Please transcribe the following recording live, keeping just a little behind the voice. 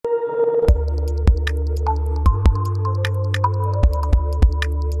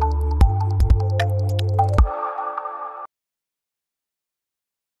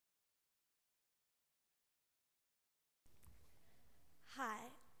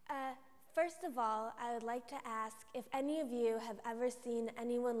First of all, I would like to ask if any of you have ever seen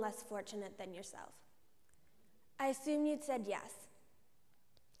anyone less fortunate than yourself. I assume you'd said yes.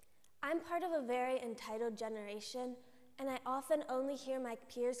 I'm part of a very entitled generation, and I often only hear my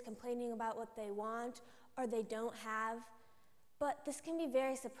peers complaining about what they want or they don't have, but this can be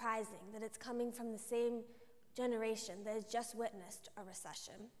very surprising that it's coming from the same generation that has just witnessed a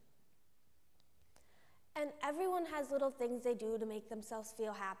recession. And everyone has little things they do to make themselves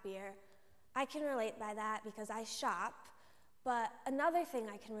feel happier. I can relate by that because I shop, but another thing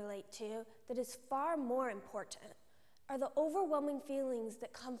I can relate to that is far more important are the overwhelming feelings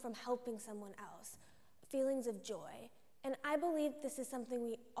that come from helping someone else, feelings of joy. And I believe this is something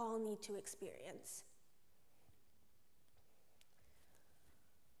we all need to experience.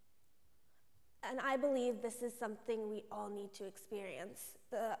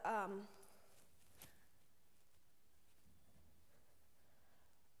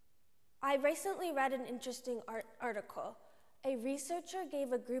 I recently read an interesting article. A researcher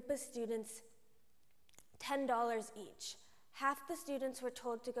gave a group of students $10 each. Half the students were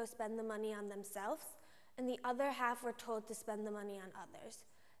told to go spend the money on themselves, and the other half were told to spend the money on others.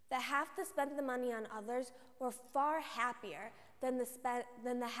 The half that spent the money on others were far happier than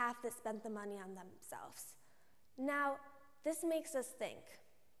the half that spent the money on themselves. Now, this makes us think.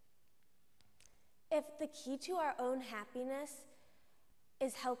 If the key to our own happiness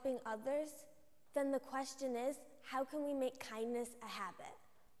is helping others, then the question is, how can we make kindness a habit?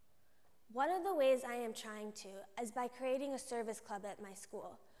 One of the ways I am trying to is by creating a service club at my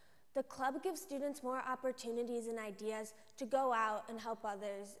school. The club gives students more opportunities and ideas to go out and help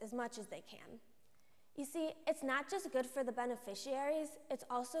others as much as they can. You see, it's not just good for the beneficiaries, it's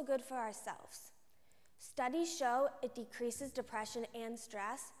also good for ourselves. Studies show it decreases depression and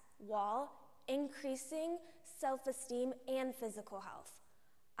stress while increasing self-esteem and physical health.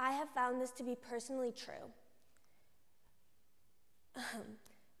 I have found this to be personally true.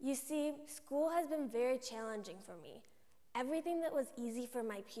 You see, school has been very challenging for me. Everything that was easy for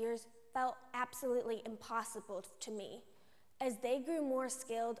my peers felt absolutely impossible to me. As they grew more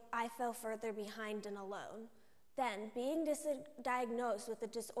skilled, I fell further behind and alone. Then, being diagnosed with a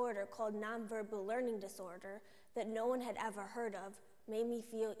disorder called nonverbal learning disorder that no one had ever heard of made me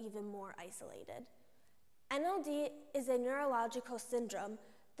feel even more isolated. NLD is a neurological syndrome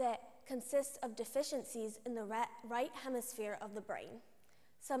that consists of deficiencies in the right hemisphere of the brain.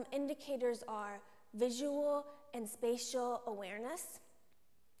 Some indicators are visual and spatial awareness,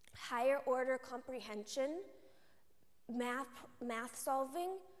 higher order comprehension, math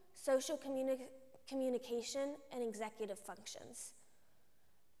solving, social communication, and executive functions.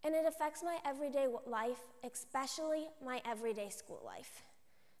 And it affects my everyday life, especially my everyday school life.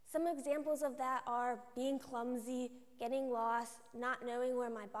 Some examples of that are being clumsy, getting lost, not knowing where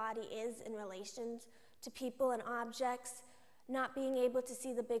my body is in relation to people and objects, not being able to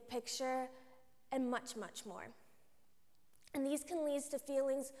see the big picture, and much, much more. And these can lead to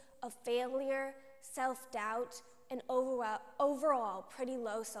feelings of failure, self-doubt, and overall pretty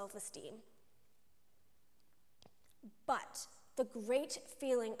low self-esteem. But the great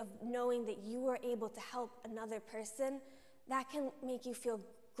feeling of knowing that you were able to help another person, that can make you feel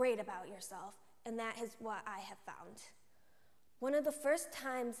great about yourself, and that is what I have found. One of the first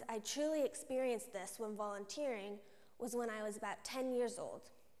times I truly experienced this when volunteering was when I was about 10 years old.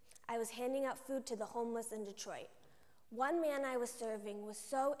 I was handing out food to the homeless in Detroit. One man I was serving was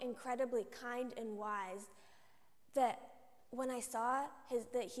so incredibly kind and wise that when I saw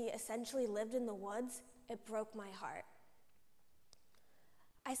that he essentially lived in the woods, it broke my heart.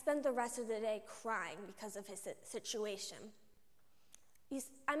 I spent the rest of the day crying because of his situation.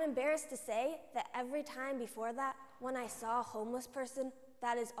 I'm embarrassed to say that every time before that, when I saw a homeless person,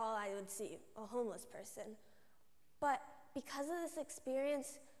 that is all I would see, a homeless person. But because of this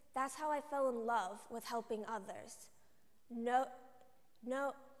experience, that's how I fell in love with helping others.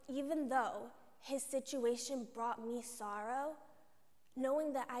 Even though his situation brought me sorrow,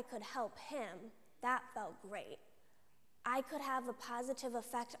 knowing that I could help him, that felt great. I could have a positive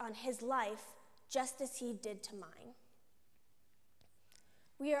effect on his life just as he did to mine.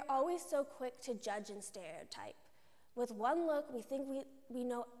 We are always so quick to judge and stereotype. With one look, we think we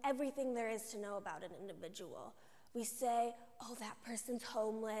know everything there is to know about an individual. We say, oh, that person's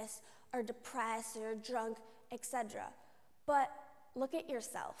homeless, or depressed, or drunk, etc. But look at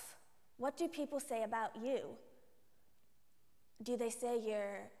yourself. What do people say about you? Do they say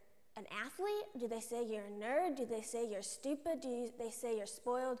you're an athlete? Do they say you're a nerd? Do they say you're stupid? Do they say you're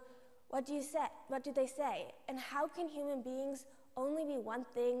spoiled? What do they say? And how can human beings only be one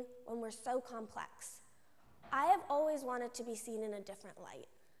thing when we're so complex? I have always wanted to be seen in a different light,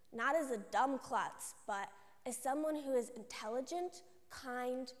 not as a dumb klutz, but as someone who is intelligent,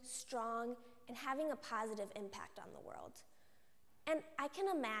 kind, strong, and having a positive impact on the world. And I can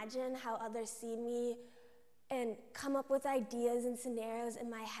imagine how others see me and come up with ideas and scenarios in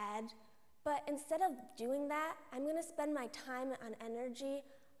my head, but instead of doing that, I'm gonna spend my time and energy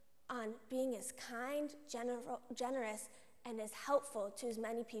on being as kind, generous, and as helpful to as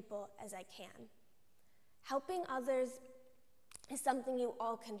many people as I can. Helping others is something you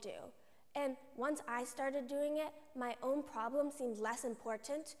all can do. And once I started doing it, my own problem seemed less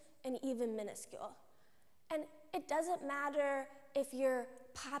important and even minuscule. And it doesn't matter if you're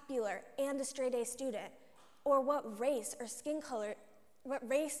popular and a straight A student, or what race or skin color, what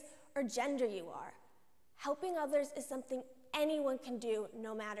race or gender you are. Helping others is something anyone can do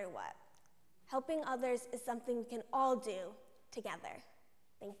no matter what. Helping others is something we can all do together.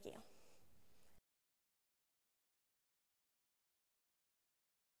 Thank you.